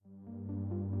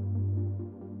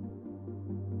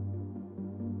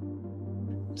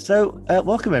So,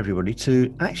 welcome everybody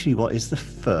to actually what is the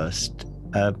first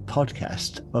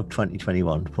podcast of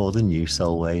 2021 for the new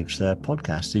Soul Waves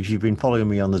podcast. If you've been following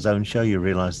me on the Zone Show, you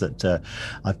realise that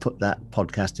I put that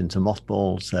podcast into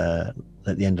mothballs at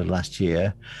the end of last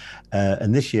year.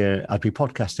 And this year, I'd be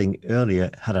podcasting earlier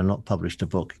had I not published a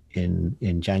book in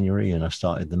January, and I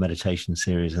started the meditation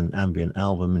series and ambient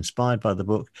album inspired by the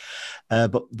book.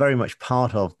 But very much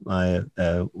part of my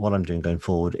what I'm doing going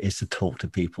forward is to talk to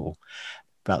people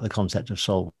about the concept of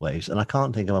soul waves. And I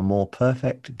can't think of a more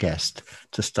perfect guest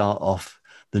to start off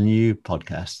the new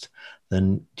podcast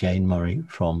than Jane Murray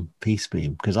from Peace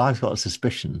Beam, because I've got a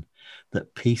suspicion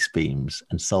that peace beams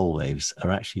and soul waves are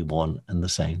actually one and the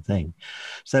same thing.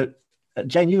 So,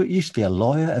 Jane, you used to be a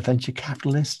lawyer, a venture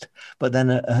capitalist, but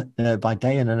then by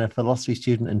day and then a philosophy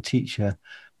student and teacher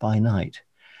by night.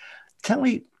 Tell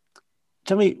me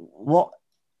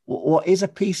what is a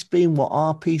peace beam? What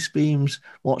are peace beams?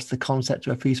 What's the concept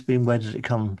of a peace beam? Where does it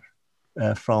come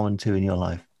from and to in your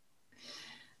life?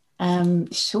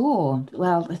 Sure.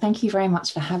 Well, thank you very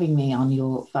much for having me on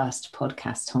your first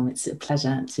podcast, Tom. It's a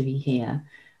pleasure to be here.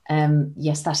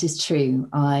 Yes, that is true.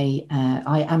 I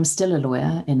am still a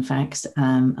lawyer, in fact,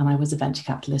 and I was a venture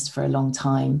capitalist for a long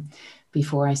time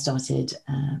before I started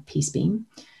Peace Beam.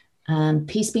 And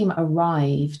Peace Beam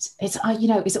arrived. It's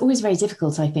always very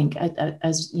difficult, I think,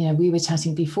 as we were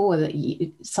chatting before,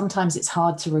 that sometimes it's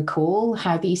hard to recall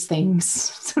how these things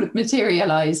sort of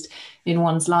materialized in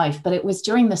one's life. But it was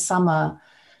during the summer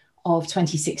of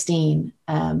 2016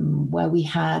 where we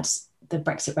had the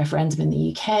Brexit referendum in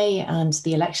the UK and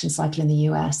the election cycle in the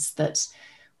US that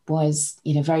was,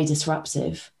 very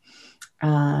disruptive.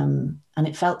 And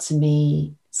it felt to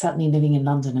me, certainly living in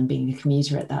London and being a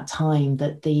commuter at that time,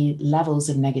 that the levels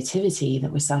of negativity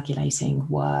that were circulating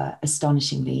were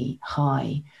astonishingly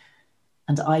high.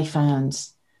 And I found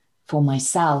for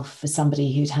myself, for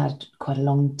somebody who'd had quite a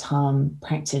long time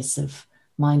practice of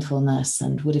mindfulness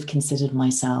and would have considered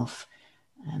myself,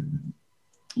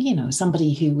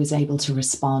 somebody who was able to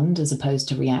respond as opposed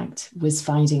to react, was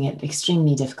finding it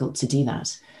extremely difficult to do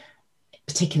that,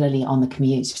 particularly on the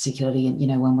commute, particularly,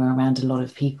 when we're around a lot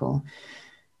of people.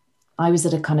 I was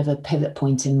at a kind of a pivot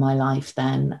point in my life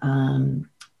then,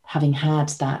 having had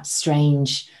that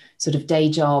strange sort of day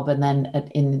job. And then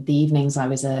in the evenings, I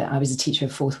was a teacher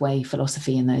of fourth way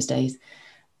philosophy in those days.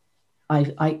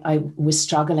 I was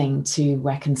struggling to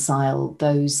reconcile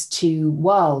those two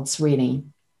worlds, really.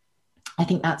 I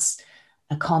think that's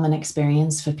a common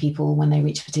experience for people when they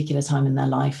reach a particular time in their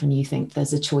life and you think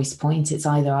there's a choice point. It's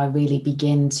either I really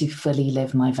begin to fully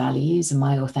live my values and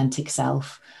my authentic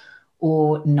self,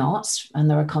 or not. And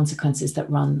there are consequences that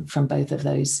run from both of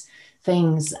those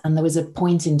things. And there was a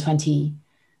point in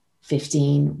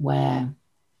 2015 where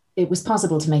it was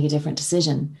possible to make a different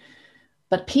decision.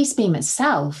 But Peace Beam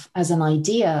itself as an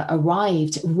idea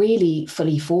arrived really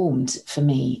fully formed for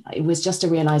me. It was just a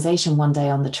realization one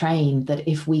day on the train that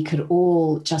if we could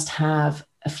all just have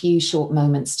a few short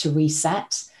moments to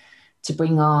reset, to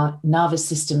bring our nervous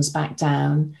systems back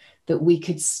down, that we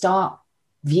could start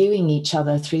viewing each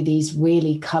other through these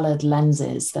really colored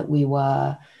lenses that we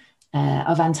were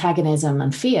of antagonism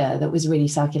and fear that was really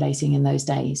circulating in those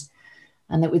days.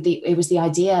 And it was the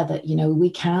idea that, we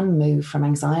can move from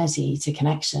anxiety to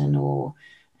connection or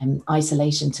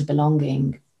isolation to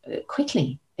belonging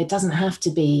quickly. It doesn't have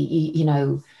to be,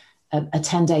 a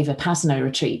 10-day Vipassana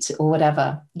retreat or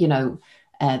whatever,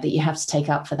 that you have to take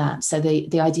up for that. So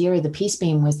the idea of the Peace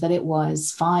Beam was that it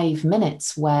was 5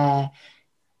 minutes where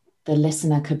the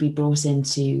listener could be brought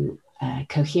into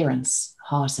coherence,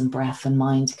 heart and breath and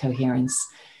mind coherence,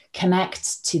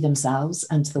 connect to themselves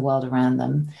and to the world around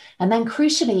them, and then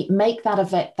crucially make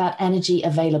that energy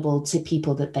available to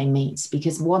people that they meet.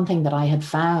 Because one thing that I had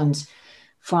found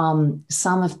from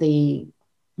some of the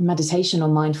meditation or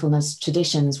mindfulness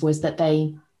traditions was that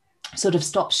they sort of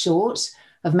stop short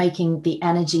of making the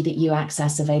energy that you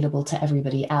access available to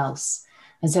everybody else.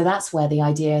 And so that's where the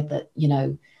idea that,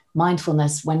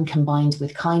 mindfulness, when combined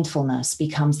with kindfulness,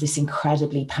 becomes this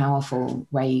incredibly powerful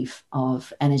wave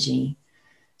of energy.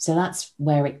 So that's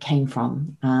where it came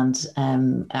from. And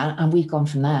we've gone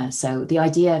from there. So the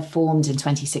idea formed in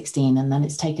 2016, and then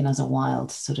it's taken us a while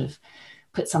to sort of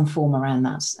put some form around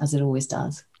that, as it always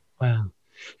does. Wow.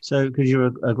 So, because you're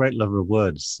a great lover of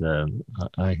words,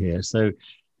 I hear. So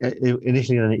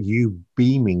initially, you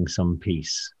beaming some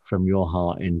peace from your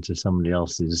heart into somebody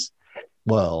else's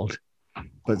world,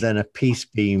 but then a peace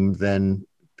beam then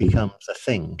becomes a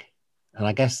thing. And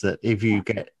I guess that if you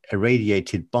get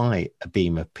irradiated by a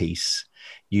beam of peace,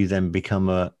 you then become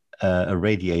a a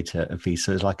radiator of peace.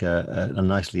 So it's like a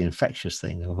nicely infectious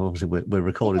thing. Obviously, we're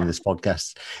recording this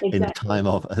podcast in the time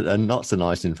of a not so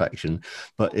nice infection.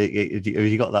 But have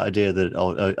you got that idea that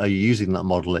are you using that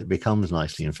model? It becomes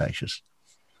nicely infectious.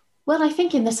 Well, I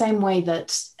think in the same way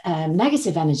that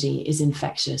negative energy is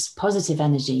infectious, positive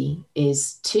energy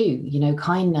is too. You know,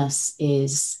 kindness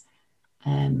is,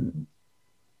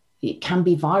 it can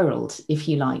be viral, if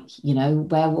you like. You know,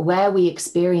 where we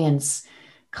experience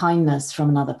kindness from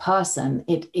another person,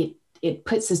 it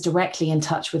puts us directly in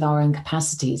touch with our own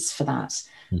capacities for that.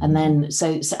 Mm-hmm. And then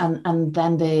and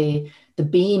then the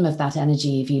beam of that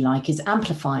energy, if you like, is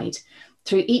amplified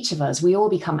through each of us. We all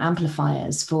become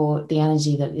amplifiers for the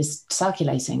energy that is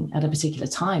circulating at a particular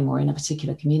time or in a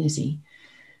particular community.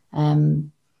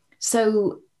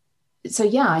 So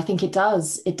yeah, I think it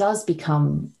does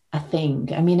become a thing.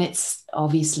 I mean, it's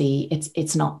obviously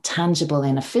it's not tangible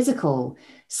in a physical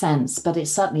sense, but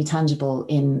it's certainly tangible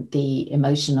in the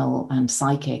emotional and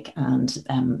psychic and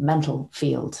mental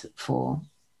field for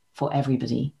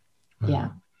everybody. Wow. Yeah.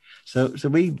 So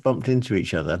we bumped into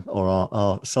each other, or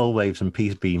our soul waves and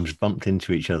peace beams bumped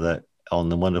into each other on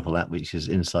the wonderful app, which is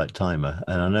Insight Timer.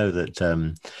 And I know that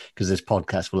because this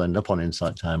podcast will end up on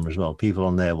Insight Timer as well, people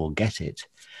on there will get it.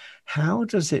 How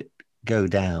does it go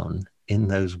down in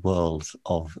those worlds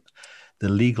of the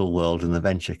legal world and the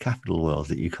venture capital world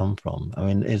that you come from? I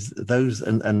mean, is those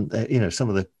and you know, some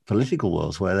of the political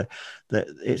worlds where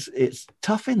it's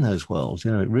tough in those worlds.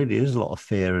 You know, it really is a lot of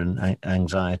fear and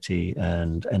anxiety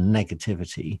and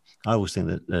negativity. I always think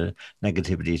that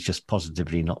negativity is just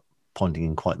positivity not pointing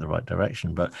in quite the right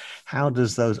direction. But how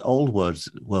does those old worlds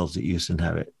that you used to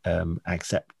inhabit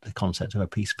accept the concept of a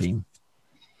peace beam?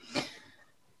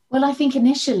 Well, I think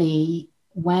initially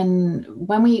when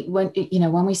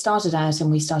we started out, and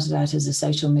we started out as a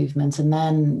social movement, and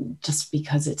then just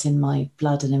because it's in my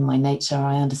blood and in my nature,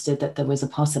 I understood that there was a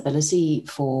possibility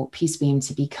for Peacebeam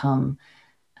to become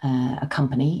a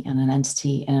company and an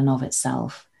entity in and of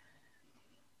itself.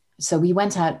 So we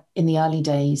went out in the early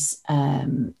days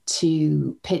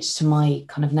to pitch to my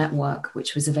kind of network,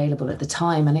 which was available at the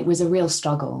time, and it was a real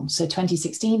struggle. So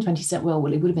 2016, well,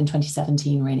 it would have been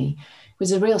 2017 really. It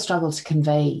was a real struggle to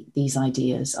convey these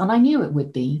ideas, and I knew it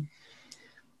would be.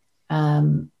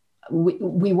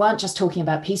 We weren't just talking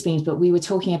about peace beams, but we were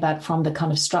talking about from the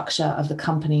kind of structure of the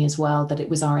company as well, that it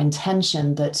was our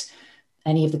intention that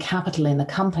any of the capital in the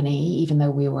company, even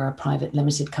though we were a private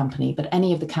limited company, but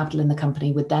any of the capital in the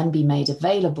company would then be made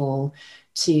available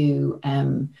to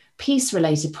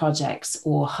peace-related projects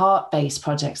or heart-based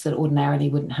projects that ordinarily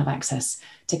wouldn't have access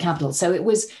to capital. So it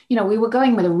was, we were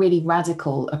going with a really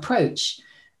radical approach,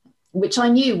 which I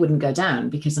knew wouldn't go down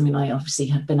because, I obviously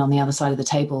had been on the other side of the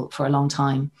table for a long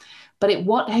time. But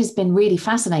what has been really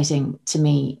fascinating to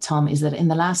me, Tom, is that in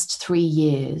the last 3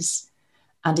 years,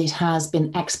 and it has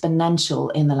been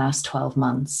exponential in the last 12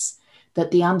 months,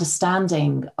 that the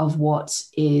understanding of what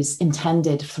is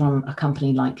intended from a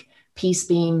company like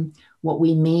Peacebeam, what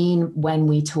we mean when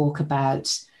we talk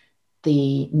about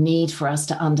the need for us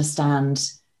to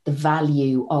understand the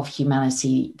value of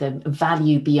humanity, the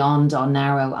value beyond our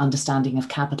narrow understanding of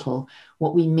capital,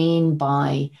 what we mean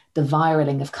by the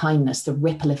viraling of kindness, the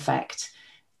ripple effect,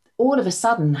 all of a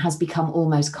sudden has become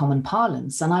almost common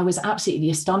parlance. And I was absolutely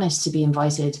astonished to be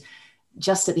invited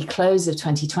just at the close of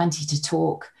 2020 to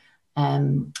talk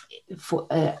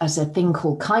as a thing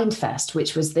called KindFest,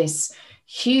 which was this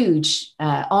huge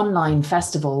online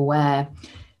festival where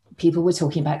people were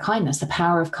talking about kindness, the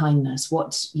power of kindness,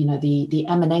 the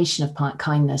emanation of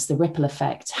kindness, the ripple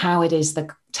effect, how it is the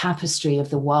tapestry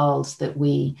of the world that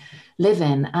we live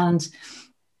in. And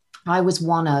I was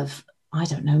one of,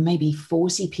 maybe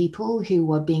 40 people who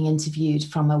were being interviewed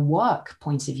from a work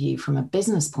point of view, from a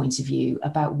business point of view,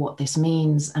 about what this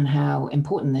means and how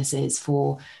important this is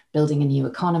for building a new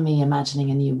economy,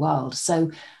 imagining a new world. So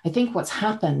I think what's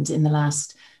happened in the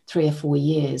last 3 or 4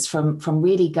 years, from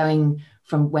really going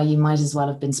from where you might as well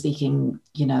have been speaking,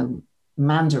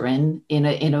 Mandarin in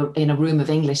a room of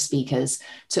English speakers,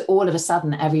 to all of a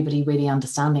sudden everybody really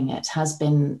understanding it has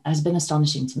been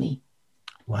astonishing to me.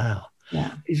 Wow.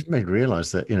 Yeah, it's made me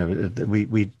realize that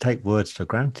we take words for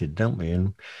granted, don't we?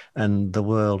 And the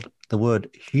word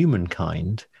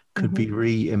humankind could be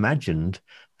reimagined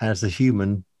as the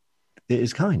human that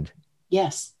is kind.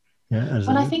 Yes. Yeah.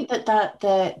 But I think that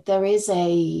there is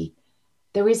a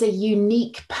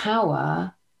unique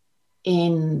power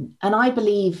in, and I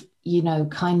believe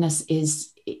kindness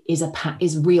is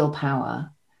real power.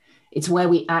 It's where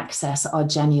we access our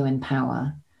genuine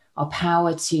power. Our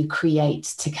power to create,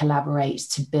 to collaborate,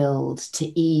 to build, to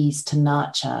ease, to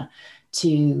nurture,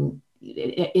 to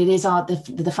it is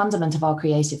the fundament of our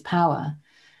creative power.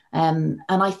 And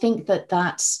I think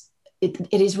that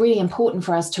it is really important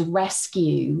for us to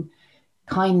rescue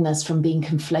kindness from being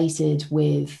conflated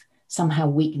with somehow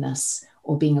weakness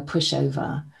or being a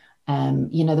pushover.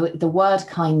 The word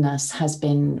kindness has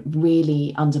been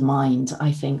really undermined,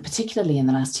 I think, particularly in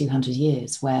the last 200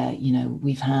 years, where,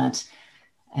 we've had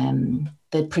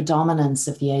the predominance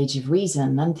of the age of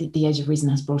reason, and the age of reason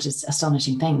has brought us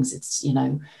astonishing things. It's,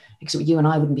 you and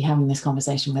I wouldn't be having this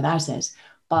conversation without it,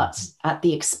 but at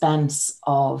the expense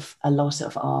of a lot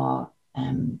of our,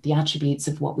 the attributes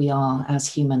of what we are as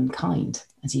humankind,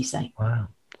 as you say. Wow.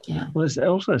 Yeah. Well, it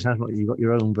also sounds like you've got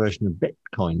your own version of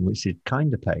Bitcoin, which is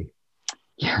Kindapay.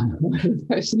 Yeah,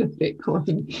 version of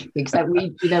Bitcoin, except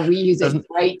we use it a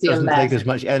great deal doesn't less. Take as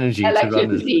much energy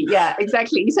electricity. To run Yeah,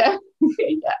 exactly. So,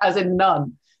 as in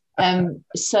none.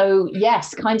 So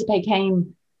yes, Kindapay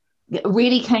came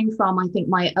from, I think,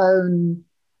 my own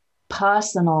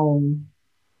personal.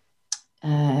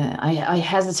 I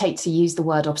hesitate to use the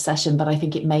word obsession, but I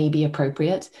think it may be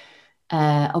appropriate.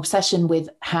 Obsession with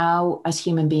how, as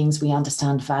human beings, we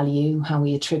understand value, how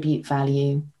we attribute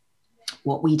value,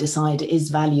 what we decide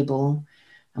is valuable,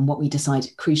 and what we decide,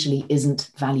 crucially, isn't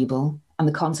valuable, and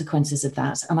the consequences of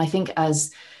that. And I think,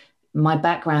 as my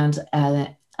background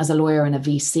as a lawyer and a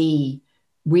VC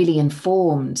really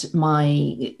informed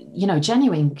my,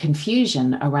 genuine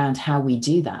confusion around how we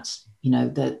do that.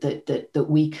 That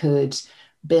we could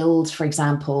build, for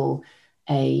example,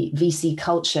 a VC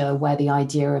culture where the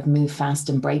idea of move fast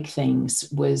and break things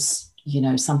was,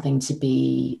 something to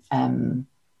be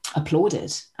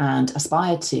applauded and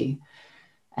aspired to.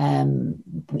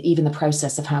 Even the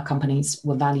process of how companies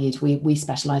were valued. We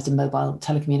specialized in mobile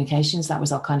telecommunications. That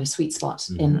was our kind of sweet spot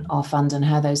in our fund, and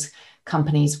how those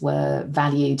companies were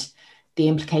valued, the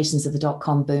implications of the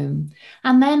dot-com boom.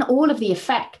 And then all of the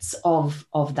effects of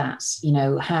that,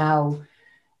 how,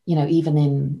 even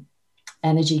in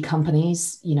energy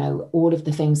companies, all of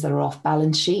the things that are off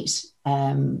balance sheet,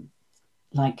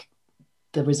 like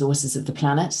the resources of the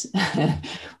planet,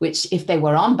 which, if they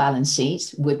were on balance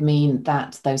sheet, would mean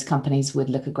that those companies would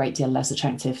look a great deal less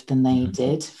attractive than they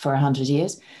did for 100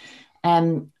 years.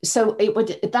 So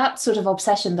that sort of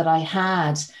obsession that I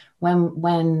had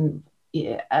when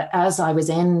as I was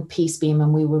in Peacebeam,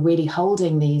 and we were really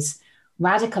holding these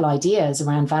radical ideas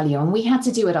around value, and we had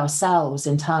to do it ourselves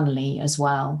internally as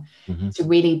well, to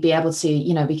really be able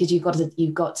to, because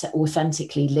you've got to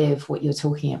authentically live what you're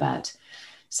talking about.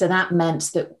 So that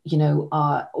meant that,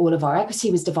 all of our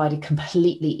equity was divided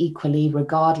completely equally,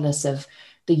 regardless of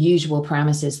the usual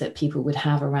parameters that people would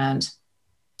have around,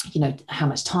 how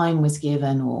much time was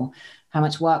given or how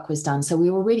much work was done. So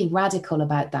we were really radical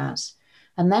about that.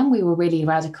 And then we were really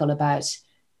radical about,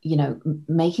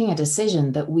 making a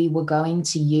decision that we were going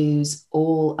to use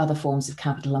all other forms of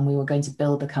capital, and we were going to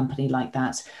build the company like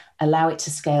that, allow it to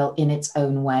scale in its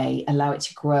own way, allow it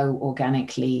to grow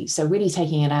organically. So really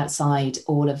taking it outside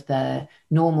all of the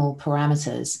normal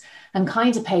parameters. And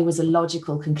Kindapay was a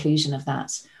logical conclusion of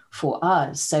that for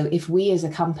us. So if we as a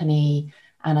company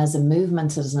and as a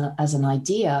movement, as an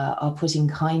idea, are putting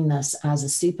kindness as a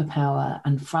superpower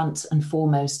and front and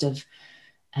foremost of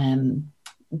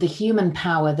the human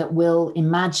power that will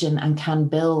imagine and can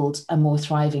build a more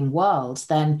thriving world,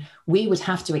 then we would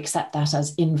have to accept that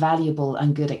as invaluable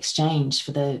and good exchange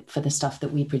for the stuff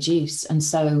that we produce. And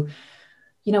so,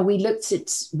 we looked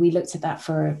at that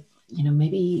for,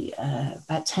 maybe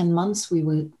about 10 months. We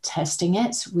were testing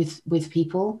it with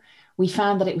people. We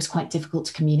found that it was quite difficult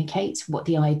to communicate what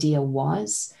the idea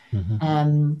was.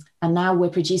 And now we're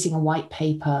producing a white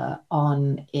paper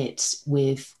on it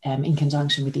in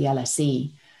conjunction with the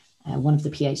LSE, one of the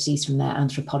PhDs from their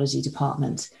anthropology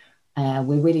department.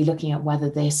 We're really looking at whether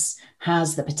this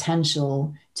has the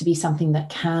potential to be something that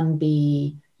can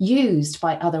be used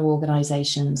by other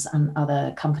organizations and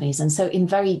other companies. And so, in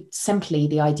very simply,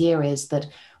 the idea is that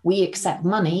we accept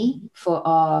money for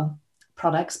our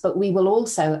products, but we will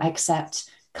also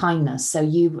accept kindness. So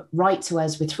you write to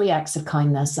us with 3 acts of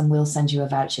kindness and we'll send you a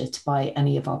voucher to buy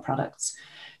any of our products.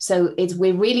 So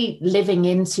we're really living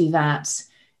into that.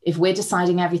 If we're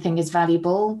deciding everything is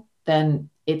valuable, then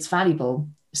it's valuable.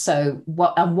 So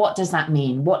what does that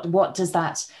mean? How does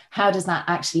that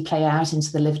actually play out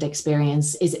into the lived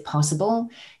experience? Is it possible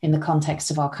in the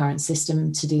context of our current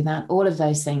system to do that? All of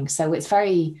those things. So it's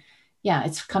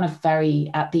it's kind of very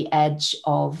at the edge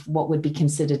of what would be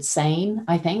considered sane,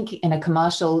 I think, in a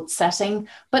commercial setting,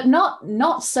 but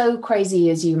not so crazy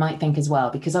as you might think as well,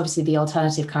 because obviously the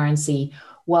alternative currency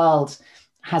world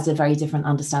has a very different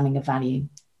understanding of value.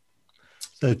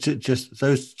 So just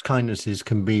those kindnesses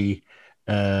can be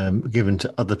given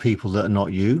to other people that are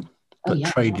not you, Oh, but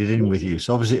yeah, traded in with you.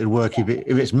 So obviously it'd work if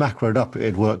it's macroed up,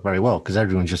 it'd work very well because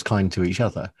everyone's just kind to each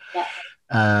other. yeah.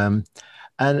 Um,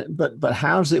 and but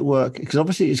how does it work? Because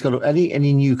obviously it's got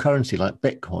any new currency like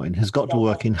Bitcoin has got to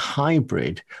work in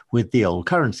hybrid with the old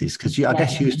currencies. Because I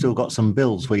guess you still got some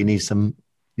bills where you need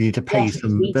to pay Yes,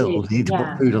 some we do. bills. You need to put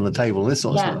Yeah, food on the table and this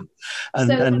sort of yeah. stuff. And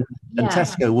So, and and yeah,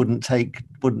 Tesco wouldn't take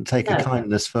a no,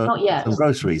 kindness for not yet. some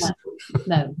groceries.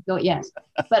 No, not yet.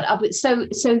 But so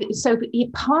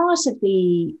part of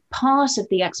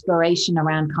the exploration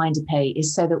around kind of pay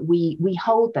is so that we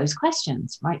hold those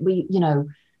questions, right?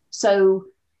 So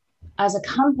as a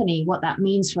company, what that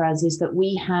means for us is that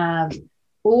we have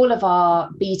all of our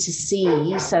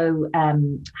B2C. So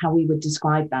how we would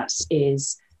describe that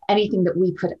is anything that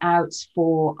we put out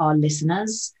for our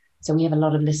listeners. So we have a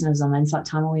lot of listeners on Insight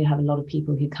Timer. We have a lot of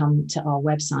people who come to our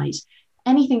website.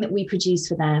 Anything that we produce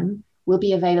for them will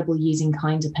be available using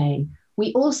Kinder Pay.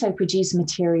 We also produce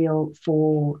material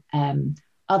for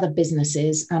other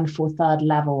businesses and for third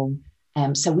level.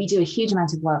 So we do a huge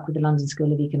amount of work with the London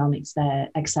School of Economics, their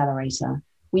accelerator.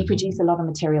 We produce a lot of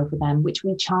material for them, which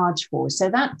we charge for. So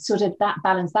that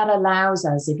balance, that allows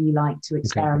us, if you like, to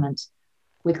experiment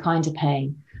with Kinder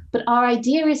Pay. But our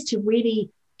idea is to really,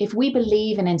 if we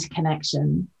believe in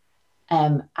interconnection,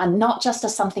 and not just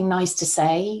as something nice to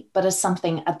say, but as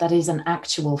something that is an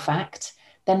actual fact,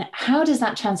 then how does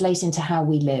that translate into how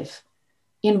we live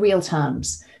in real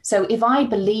terms? So if I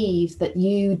believe that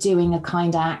you doing a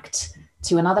kind act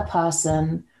to another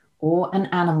person or an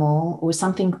animal or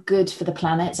something good for the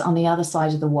planet on the other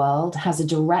side of the world has a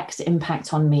direct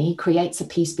impact on me, creates a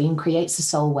peace beam, creates a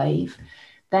soul wave,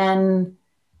 then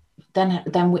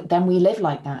we live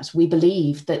like that. We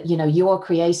believe that, you're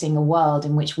creating a world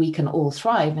in which we can all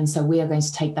thrive. And so we are going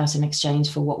to take that in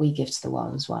exchange for what we give to the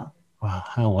world as well. Wow,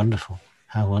 how wonderful.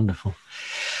 How wonderful.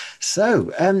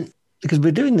 So, because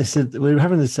we're doing this, we're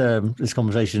having this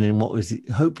conversation in what was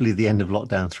hopefully the end of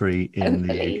lockdown 3 in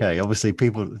the UK. Obviously, a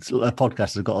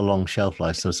podcast has got a long shelf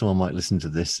life, so someone might listen to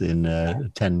this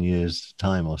in 10 years'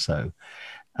 time or so.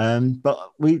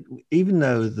 But even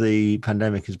though the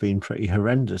pandemic has been pretty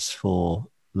horrendous for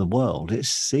the world, it's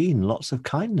seen lots of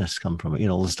kindness come from it.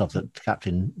 All the stuff that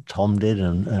Captain Tom did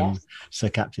and Sir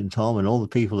Captain Tom and all the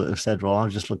people that have said, well, I'll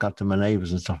just look after my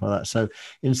neighbours and stuff like that. So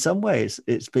in some ways,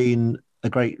 it's been a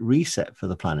great reset for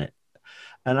the planet.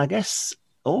 And I guess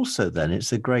also then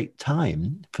it's a great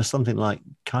time for something like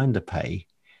Kinder Pay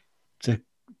to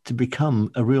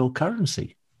become a real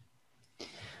currency.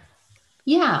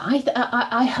 Yeah,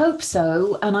 I hope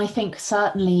so, and I think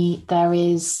certainly there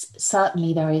is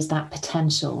that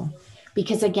potential,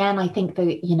 because again, I think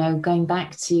that going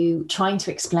back to trying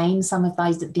to explain some of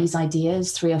these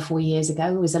ideas 3 or 4 years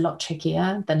ago was a lot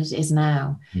trickier than it is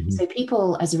now. Mm-hmm. So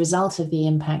people, as a result of the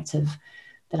impact of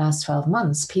the last 12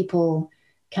 months, people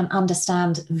can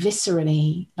understand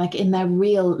viscerally, like in their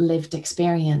real lived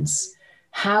experience,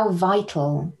 how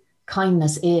vital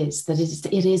kindness is, that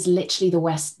it is literally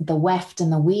the weft and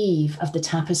the weave of the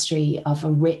tapestry of a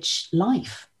rich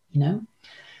life,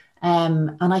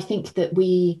 and I think that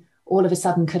we all of a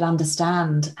sudden could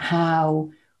understand how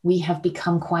we have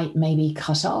become quite maybe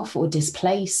cut off or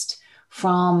displaced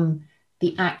from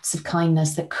the acts of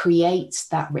kindness that create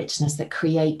that richness, that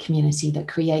create community, that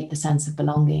create the sense of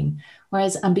belonging.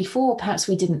 And before, perhaps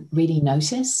we didn't really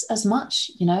notice as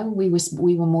much,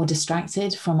 we were more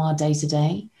distracted from our day to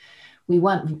day. We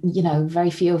weren't, very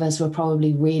few of us were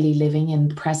probably really living in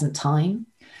the present time.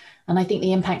 And I think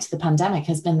the impact of the pandemic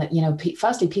has been that,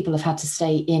 firstly, people have had to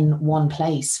stay in one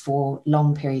place for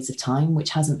long periods of time, which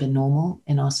hasn't been normal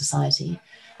in our society.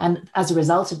 And as a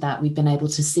result of that, we've been able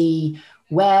to see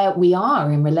where we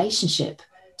are in relationship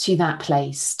to that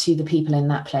place, to the people in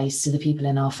that place, to the people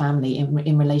in our family,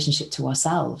 in relationship to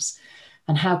ourselves,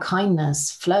 and how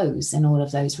kindness flows in all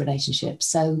of those relationships.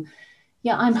 So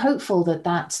yeah, I'm hopeful that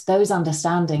those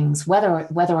understandings, whether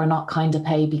or not Kinder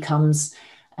Pay becomes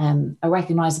a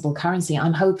recognizable currency,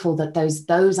 I'm hopeful that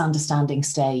those understandings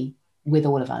stay with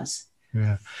all of us.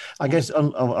 Yeah, I guess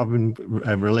I've been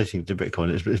relating to Bitcoin.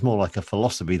 It's more like a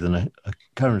philosophy than a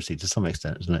currency to some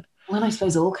extent, isn't it? Well, I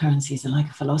suppose all currencies are like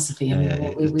a philosophy.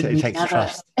 It takes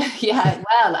trust. Yeah,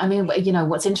 well, I mean,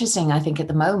 what's interesting, I think, at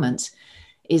the moment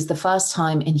is the first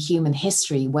time in human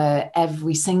history where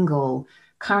every single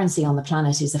currency on the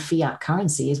planet is a fiat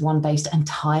currency, is one based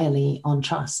entirely on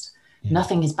trust. Yeah.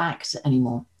 Nothing is backed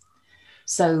anymore.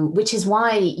 So, which is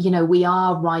why, we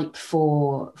are ripe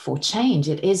for change.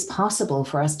 It is possible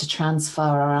for us to transfer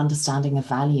our understanding of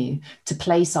value, to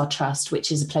place our trust,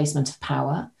 which is a placement of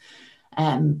power,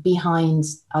 behind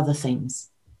other things.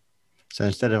 So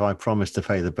instead of I promise to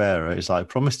pay the bearer, it's like I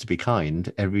promise to be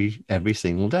kind every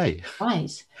single day.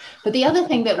 Right. But the other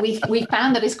thing that we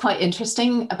found that is quite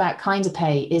interesting about Kinder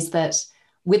Pay is that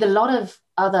with a lot of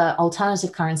other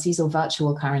alternative currencies or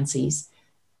virtual currencies,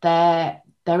 there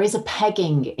is a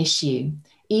pegging issue,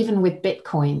 even with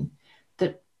Bitcoin,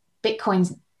 that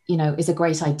Bitcoin, is a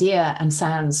great idea and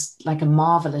sounds like a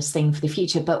marvelous thing for the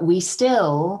future, but we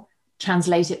still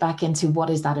translate it back into what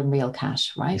is that in real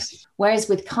cash, right? Yes. Whereas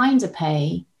with Kinder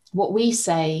Pay, what we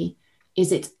say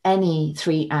is it's any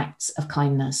 3 acts of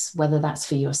kindness, whether that's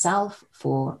for yourself,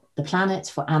 for the planet,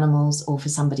 for animals, or for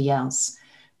somebody else,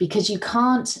 because you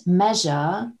can't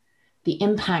measure the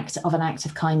impact of an act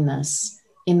of kindness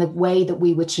in the way that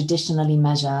we would traditionally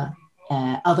measure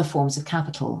other forms of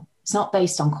capital. It's not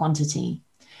based on quantity,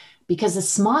 because a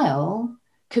smile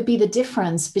could be the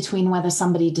difference between whether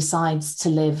somebody decides to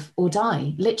live or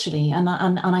die, literally. And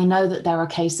I know that there are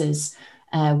cases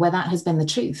where that has been the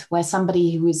truth, where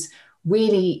somebody who is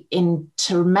really in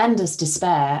tremendous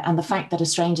despair, and the fact that a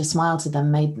stranger smiled to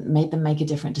them made them make a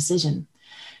different decision.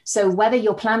 So whether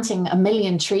you're planting 1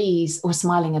 million trees or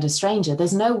smiling at a stranger,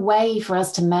 there's no way for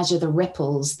us to measure the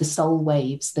ripples, the soul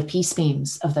waves, the peace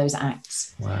beams of those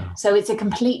acts. Wow. So it's a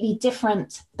completely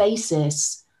different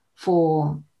basis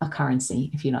for a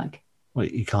currency, if you like. Well,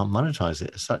 you can't monetize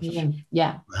it as such.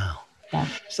 Yeah. Wow. Yeah.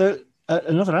 So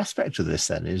another aspect of this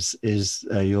then is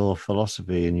your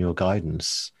philosophy and your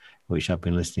guidance, which I've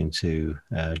been listening to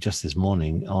just this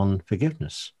morning, on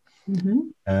forgiveness.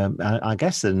 Mm-hmm. I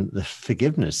guess then the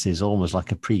forgiveness is almost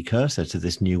like a precursor to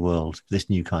this new world, this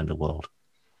new kind of world.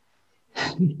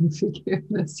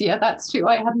 Forgiveness, yeah, that's true.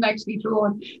 I hadn't actually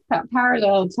drawn that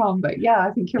parallel, Tom, but yeah,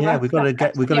 I think you're right. We've got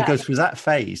to go through that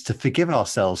phase to forgive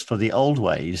ourselves for the old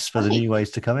ways, for the new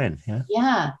ways to come in.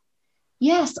 Yeah.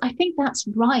 Yes, I think that's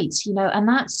right. And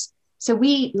that's, so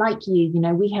we, like you,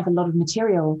 we have a lot of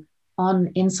material on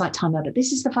Insight Timer, but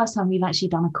this is the first time we've actually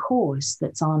done a course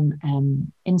that's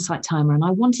on Insight Timer, and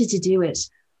I wanted to do it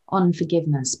on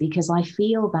forgiveness because I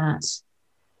feel that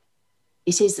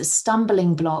it is a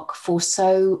stumbling block for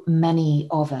so many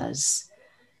of us.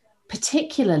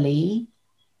 Particularly,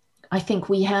 I think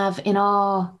we have in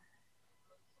our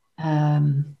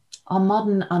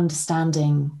modern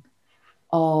understanding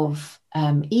of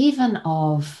even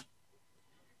of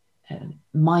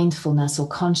mindfulness or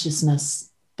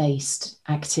consciousness-based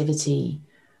activity,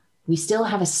 we still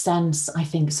have a sense, I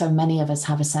think so many of us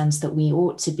have a sense that we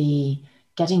ought to be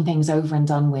getting things over and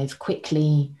done with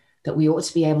quickly, that we ought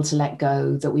to be able to let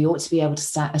go, that we ought to be able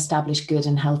to establish good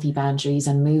and healthy boundaries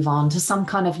and move on to some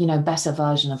kind of, better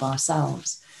version of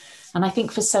ourselves. And I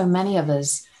think for so many of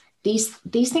us, these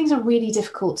things are really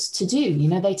difficult to do.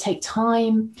 They take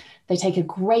time, they take a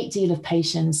great deal of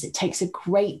patience, it takes a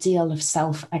great deal of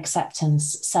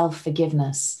self-acceptance,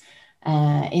 self-forgiveness,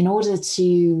 in order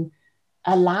to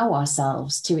allow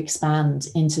ourselves to expand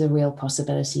into the real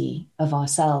possibility of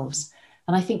ourselves.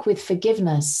 And I think with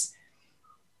forgiveness,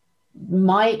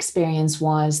 my experience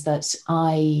was that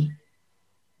I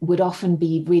would often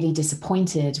be really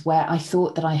disappointed where I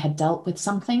thought that I had dealt with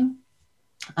something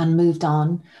and moved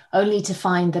on, only to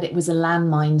find that it was a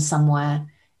landmine somewhere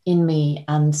in me.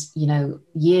 And,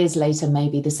 years later,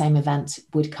 maybe the same event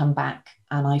would come back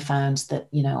and I found that,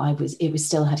 it was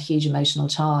still had huge emotional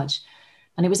charge.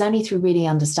 And it was only through really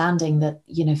understanding that,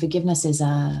 forgiveness is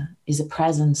a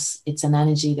presence. It's an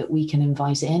energy that we can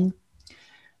invite in.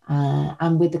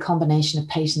 And with the combination of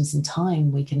patience and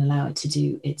time, we can allow it to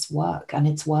do its work. And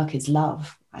its work is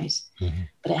love, right? Mm-hmm.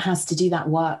 But it has to do that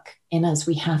work in us.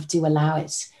 We have to allow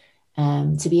it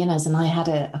to be in us. And I had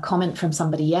a comment from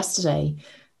somebody yesterday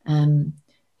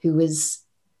who was,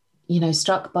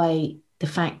 struck by the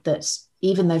fact that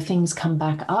even though things come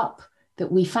back up,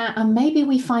 that we found, and maybe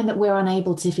we find that we're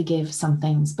unable to forgive some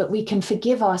things, but we can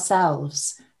forgive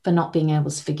ourselves for not being able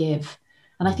to forgive.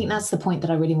 And I think that's the point that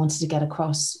I really wanted to get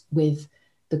across with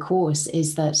the course,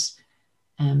 is that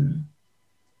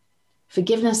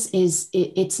forgiveness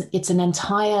it's an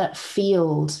entire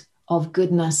field of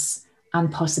goodness and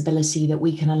possibility that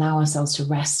we can allow ourselves to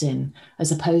rest in,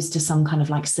 as opposed to some kind of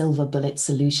like silver bullet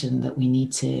solution that we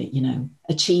need to,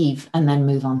 achieve and then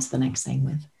move on to the next thing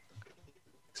with.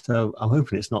 So I'm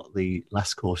hoping it's not the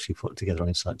last course you put together on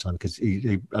Insight Time, because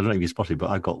I don't know if you spotted, but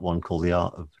I've got one called The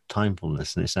Art of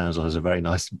Timefulness, and it sounds like there's a very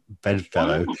nice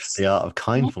bedfellow. Yes. The Art of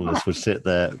Kindfulness would sit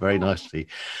there very nicely.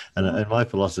 And in my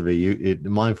philosophy,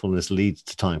 mindfulness leads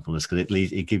to timefulness,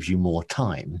 because it gives you more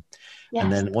time. Yes.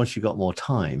 And then once you got more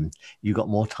time, you got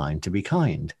more time to be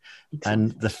kind. Exactly.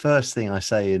 And the first thing I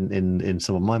say in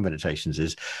some of my meditations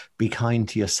is be kind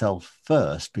to yourself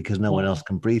first, because no one else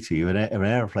can breathe to you. An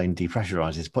airplane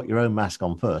depressurizes. Put your own mask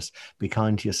on first. Be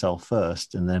kind to yourself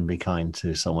first, and then be kind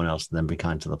to someone else, and then be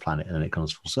kind to the planet, and then it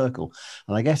comes full circle.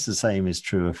 And I guess the same is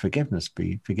true of forgiveness.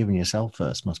 Be forgiving yourself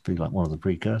first must be like one of the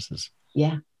precursors.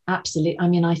 Yeah, absolutely. I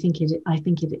mean, I think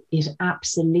it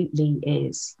absolutely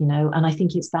is, you know, and I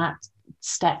think it's that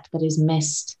step that is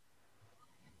missed,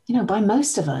 you know, by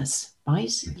most of us,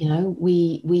 right? You know,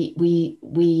 we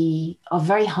are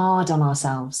very hard on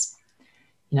ourselves,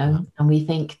 you know, and we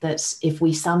think that if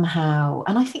we somehow,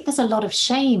 and I think there's a lot of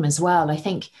shame as well. I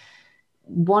think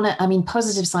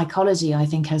positive psychology, I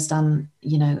think, has done,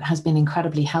 you know, has been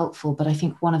incredibly helpful. But I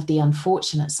think one of the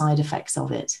unfortunate side effects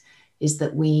of it is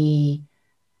that we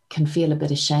can feel a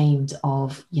bit ashamed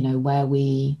of, you know, where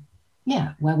we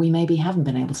maybe haven't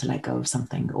been able to let go of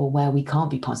something, or where we can't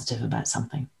be positive about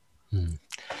something.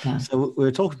 Yeah. So we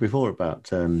were talking before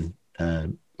about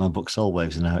my book Soul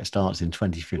Waves and how it starts in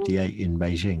 2058 in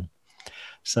Beijing.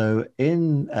 So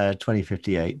in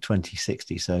 2058,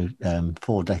 2060, so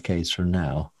 4 decades from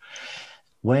now,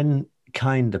 when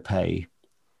kinder pay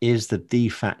is the de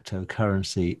facto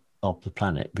currency of the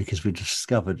planet because we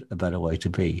discovered a better way to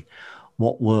be,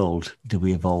 what world do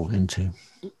we evolve into?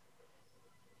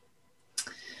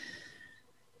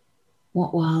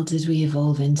 What world did we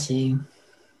evolve into?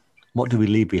 What do we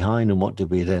leave behind, and what do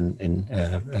we then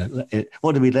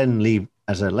leave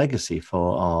as a legacy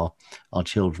for our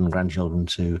children, grandchildren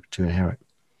to inherit?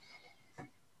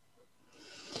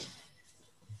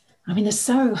 I mean, there's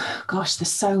so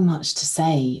much to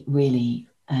say, really.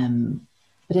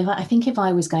 But I think if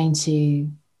I was going to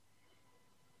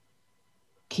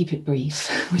keep it brief,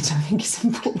 which I think is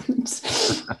important,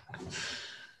 I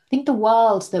think the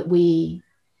world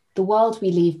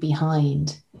we leave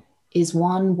behind is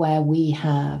one where we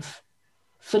have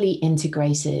fully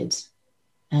integrated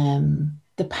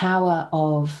the power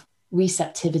of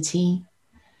receptivity,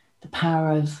 the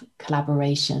power of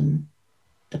collaboration,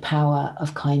 the power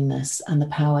of kindness, and the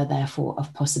power, therefore,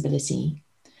 of possibility.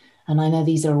 And I know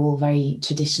these are all very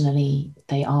traditionally,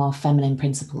 they are feminine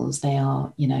principles. They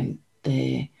are, you know,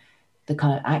 the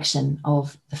kind of action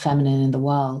of the feminine in the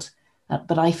world.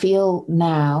 But I feel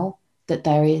now that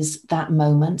there is that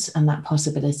moment and that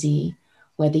possibility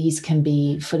where these can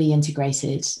be fully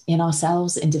integrated in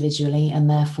ourselves individually, and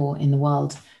therefore in the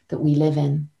world that we live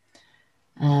in.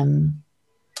 And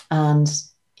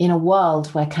in a world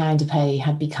where kinder pay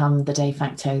had become the de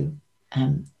facto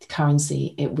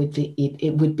currency, it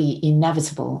would be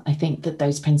inevitable, I think, that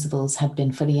those principles had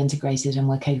been fully integrated and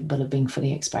were capable of being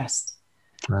fully expressed.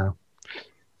 Wow.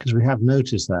 Because we have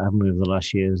noticed that, haven't we, over the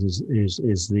last years,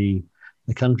 is the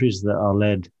countries that are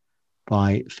led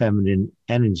by feminine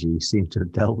energy seem to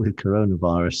have dealt with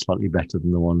coronavirus slightly better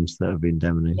than the ones that have been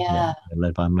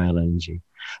led by male energy.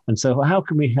 And so how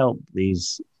can we help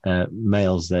these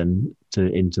males then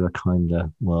into a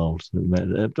kinder world?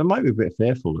 They might be a bit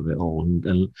fearful of it all,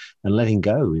 and letting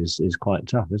go is quite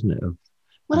tough, isn't it?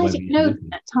 Well,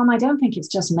 Tom, I don't think it's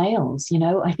just males, you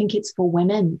know, I think it's for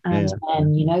women and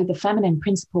men, you know, the feminine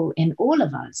principle in all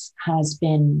of us has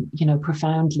been, you know,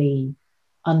 profoundly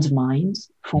undermined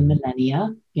for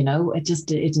millennia. You know, it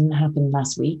didn't happen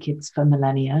last week, it's for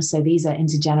millennia. So these are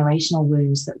intergenerational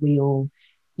wounds that we all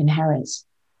inherit.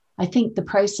 I think the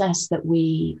process that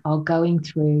we are going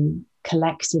through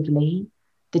collectively,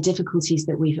 the difficulties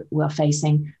that we're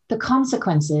facing, the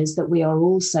consequences that we are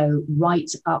also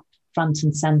right up front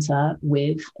and center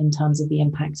with in terms of the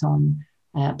impact on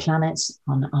planets,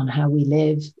 on how we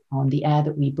live, on the air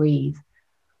that we breathe.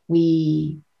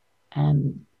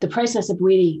 The process of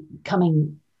really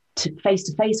coming to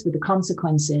face with the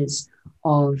consequences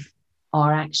of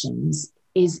our actions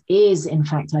is in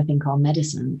fact, I think, our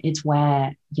medicine. It's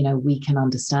where, you know, we can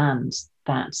understand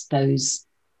that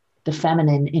the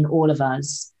feminine in all of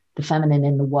us, the feminine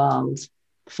in the world,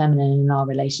 the feminine in our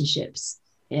relationships,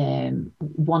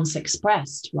 once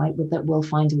expressed, right, that we'll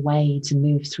find a way to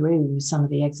move through some of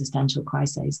the existential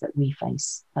crises that we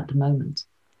face at the moment.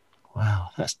 Wow,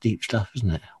 that's deep stuff,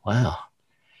 isn't it? Wow.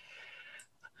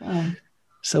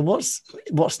 So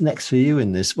what's next for you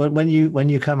in this? When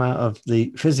you come out of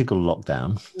the physical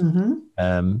lockdown,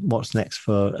 what's next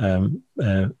for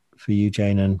you,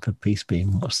 Jane, and for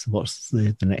Peacebeam? What's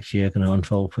the next year going to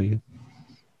unfold for you?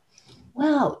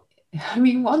 Well, I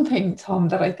mean, one thing, Tom,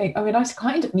 that I think, I mean, I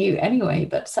kind of knew anyway,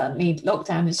 but certainly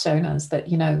lockdown has shown us that,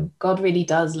 you know, God really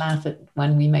does laugh at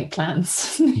when we make plans.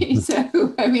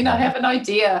 So, I mean, I have an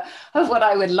idea of what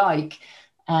I would like.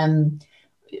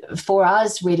 for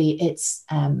us, really, it's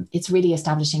really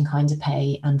establishing Kinder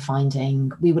Pay and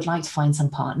finding. We would like to find some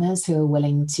partners who are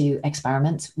willing to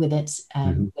experiment with it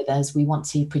with us. We want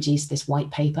to produce this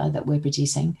white paper that we're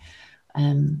producing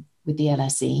with the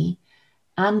LSE,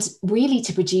 and really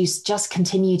to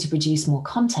continue to produce more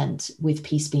content with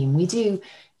Peacebeam. We do,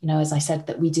 as I said,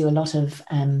 that we do a lot of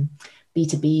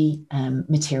B2B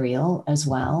material as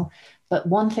well. But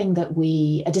one thing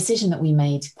a decision that we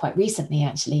made quite recently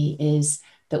actually is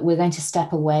that we're going to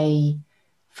step away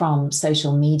from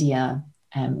social media.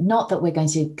 Not that we're going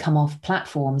to come off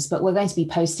platforms, but we're going to be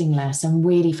posting less and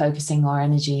really focusing our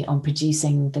energy on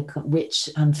producing the rich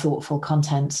and thoughtful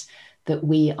content that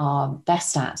we are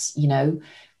best at.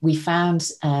 We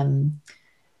found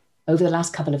over the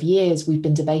last couple of years, we've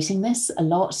been debating this a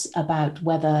lot about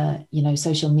whether,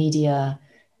 social media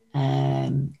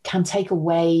can take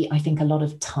away, I think, a lot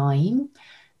of time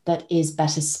that is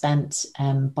better spent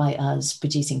by us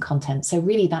producing content. So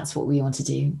really, that's what we want to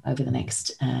do over the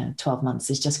next 12 months,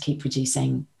 is just keep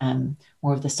producing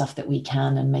more of the stuff that we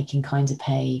can and making Kinder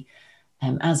Pay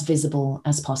as visible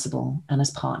as possible and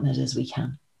as partnered as we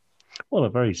can. Well, a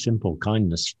very simple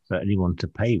kindness for anyone to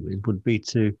pay with would be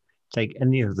to take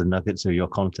any of the nuggets of your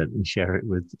content and share it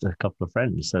with a couple of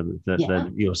friends, so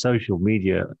that your social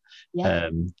media,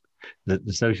 the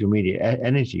social media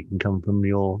energy can come from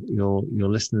your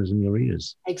listeners and your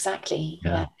readers. Exactly.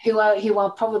 Yeah. Who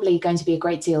are probably going to be a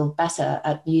great deal better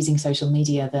at using social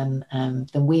media than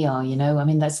we are. I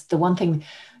mean, that's the one thing,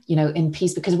 in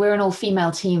Peace, because we're an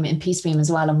all-female team in Peacebeam as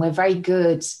well, and we're very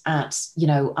good at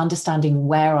understanding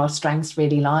where our strengths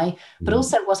really lie, but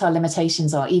also what our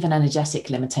limitations are, even energetic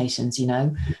limitations.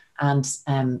 And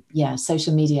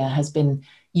social media has been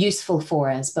useful for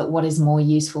us, but what is more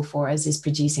useful for us is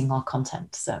producing our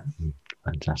content. So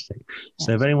fantastic.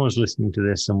 So if anyone's listening to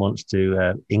this and wants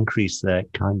to increase their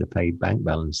Kinder Pay bank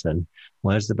balance, then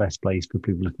where's the best place for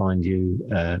people to find you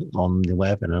on the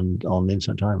web and on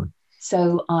Insight Timer?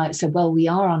 So we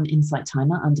are on Insight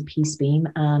Timer under Peacebeam,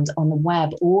 and on the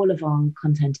web, all of our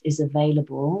content is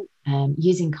available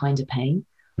using Kinder Pay,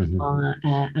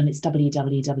 and it's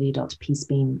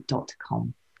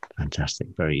www.peacebeam.com. Fantastic.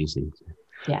 Very easy.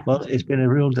 Yeah. Well, it's been a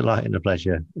real delight and a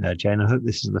pleasure, Jane. I hope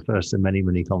this is the first of many,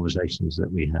 many conversations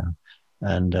that we have.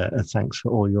 And thanks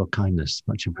for all your kindness.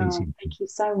 Much appreciated. Thank you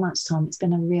so much, Tom. It's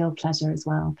been a real pleasure as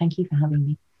well. Thank you for having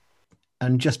me.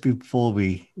 And just before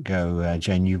we go,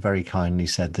 Jane, you very kindly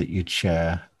said that you'd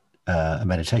share a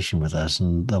meditation with us.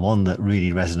 And the one that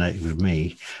really resonated with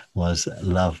me was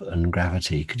Love and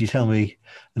Gravity. Could you tell me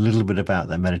a little bit about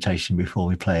that meditation before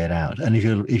we play it out? And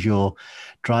if you're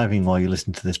driving while you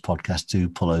listen to this podcast, do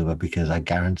pull over, because I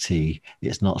guarantee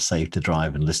it's not safe to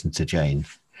drive and listen to Jane.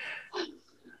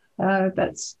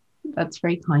 That's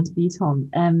very kind of you,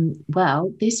 Tom.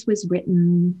 Well, this was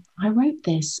I wrote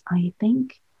this, I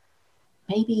think,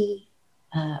 maybe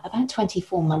about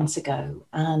 24 months ago,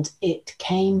 and it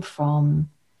came from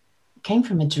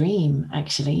a dream,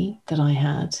 actually, that I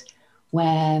had,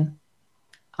 where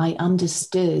I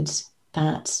understood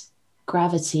that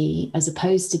gravity, as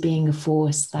opposed to being a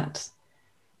force that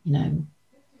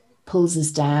pulls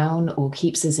us down or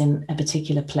keeps us in a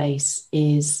particular place,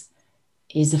 is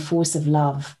a force of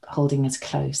love holding us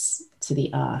close to the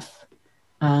earth.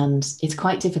 And it's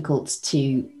quite difficult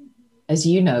to, as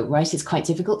you know, right, it's quite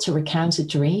difficult to recount a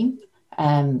dream,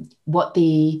 what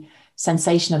the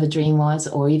sensation of a dream was,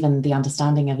 or even the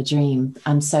understanding of a dream.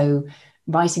 And so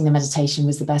writing the meditation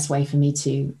was the best way for me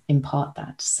to impart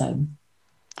that. So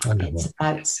wonderful.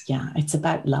 It's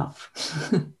about love.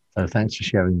 So thanks for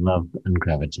sharing Love and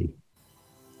Gravity.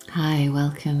 Hi,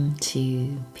 welcome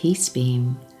to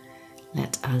Peacebeam.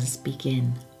 Let us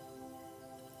begin.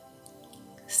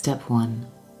 Step 1,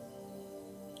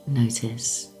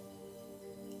 notice.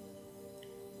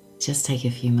 Just take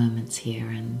a few moments here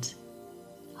and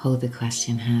hold the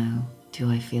question, how do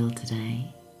I feel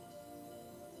today?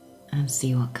 And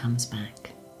see what comes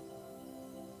back.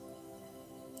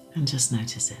 And just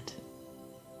notice it.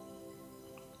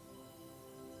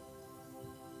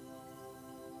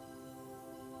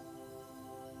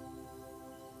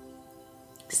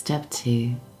 Step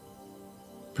 2,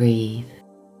 breathe.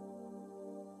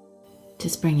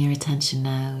 Just bring your attention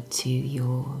now to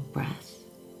your breath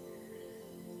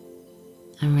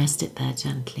and rest it there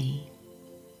gently,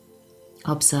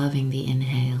 observing the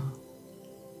inhale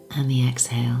and the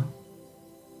exhale.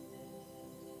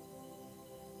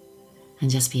 And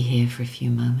just be here for a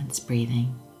few moments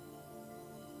breathing.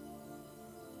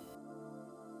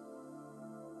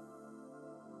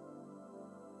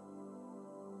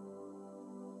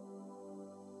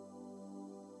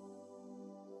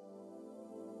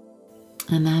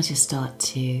 And now just start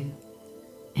to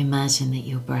imagine that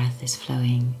your breath is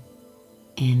flowing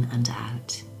in and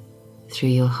out through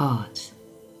your heart,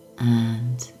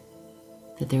 and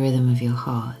that the rhythm of your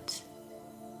heart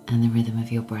and the rhythm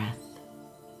of your breath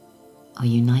are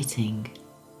uniting,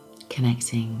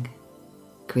 connecting,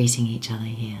 greeting each other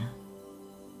here,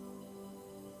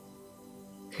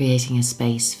 creating a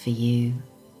space for you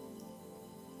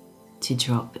to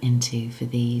drop into for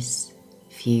these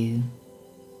few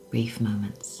brief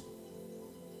moments.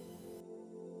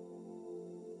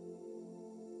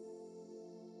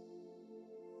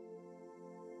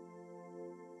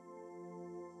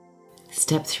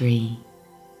 Step 3,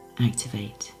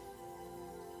 activate.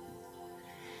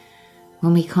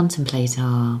 When we contemplate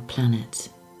our planet,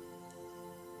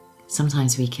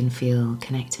 sometimes we can feel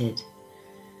connected,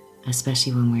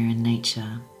 especially when we're in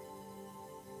nature.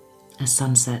 A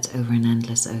sunset over an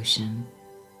endless ocean,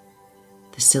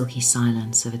 the silky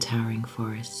silence of a towering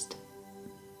forest,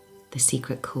 the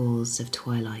secret calls of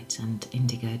twilight and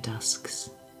indigo dusks.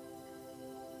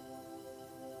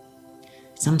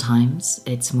 Sometimes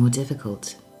it's more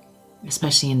difficult,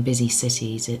 especially in busy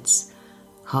cities. It's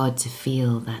hard to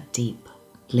feel that deep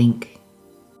link.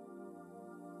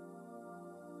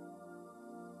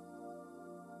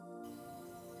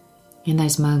 In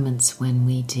those moments when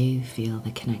we do feel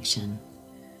the connection,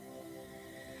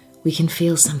 we can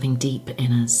feel something deep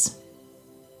in us,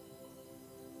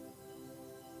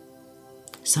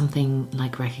 something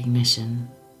like recognition,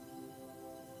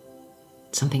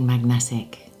 something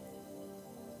magnetic,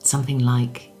 something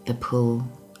like the pull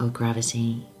of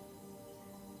gravity.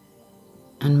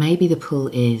 And maybe the pull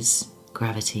is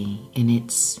gravity in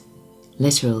its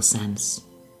literal sense.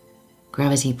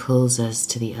 Gravity pulls us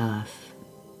to the earth,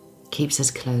 keeps us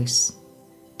close,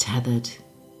 tethered,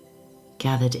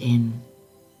 gathered in,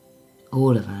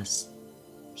 all of us,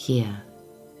 here.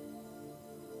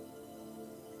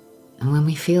 And when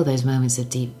we feel those moments of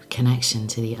deep connection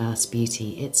to the earth's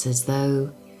beauty, it's as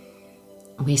though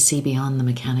we see beyond the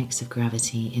mechanics of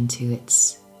gravity into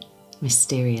its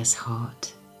mysterious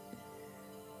heart.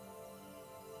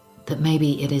 That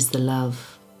maybe it is the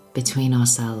love between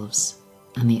ourselves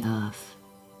and the earth.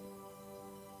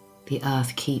 The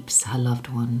earth keeps her loved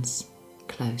ones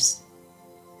close.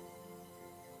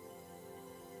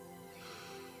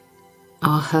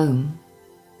 Our home,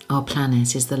 our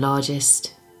planet, is the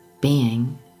largest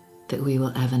being that we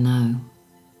will ever know.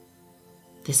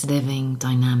 This living,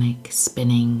 dynamic,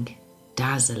 spinning,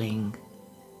 dazzling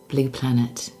blue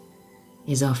planet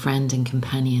is our friend and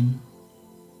companion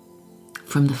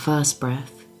from the first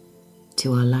breath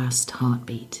to our last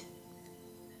heartbeat.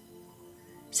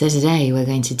 So today we're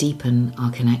going to deepen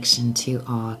our connection to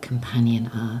our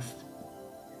companion Earth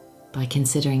by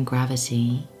considering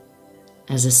gravity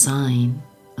as a sign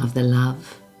of the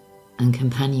love and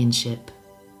companionship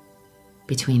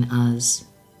between us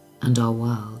and our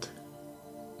world.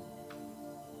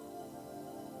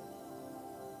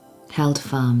 Held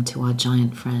firm to our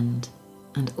giant friend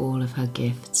and all of her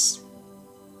gifts,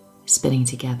 spinning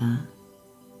together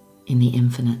in the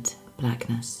infinite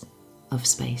blackness of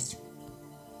space.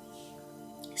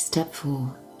 Step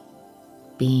 4,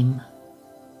 beam.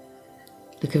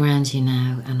 Look around you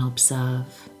now and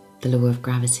observe the law of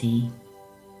gravity.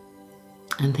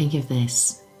 And think of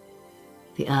this: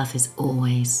 the earth is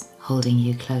always holding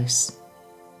you close.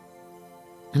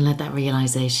 And let that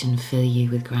realization fill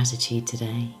you with gratitude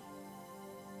today.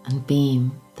 And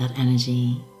beam that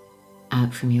energy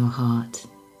out from your heart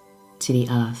to the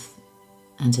earth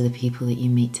and to the people that you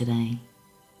meet today.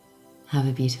 Have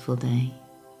a beautiful day.